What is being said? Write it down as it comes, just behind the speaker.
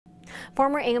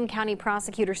Former Ingham County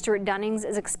Prosecutor Stuart Dunnings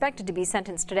is expected to be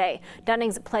sentenced today.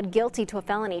 Dunnings pled guilty to a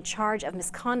felony charge of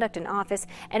misconduct in office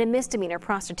and a misdemeanor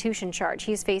prostitution charge.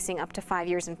 He's facing up to 5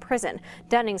 years in prison.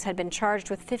 Dunnings had been charged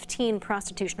with 15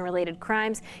 prostitution-related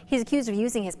crimes. He's accused of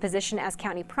using his position as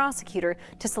county prosecutor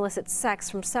to solicit sex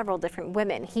from several different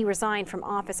women. He resigned from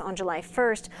office on July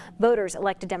 1st. Voters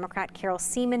elected Democrat Carol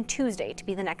Seaman Tuesday to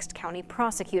be the next county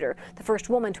prosecutor, the first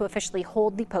woman to officially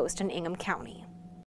hold the post in Ingham County.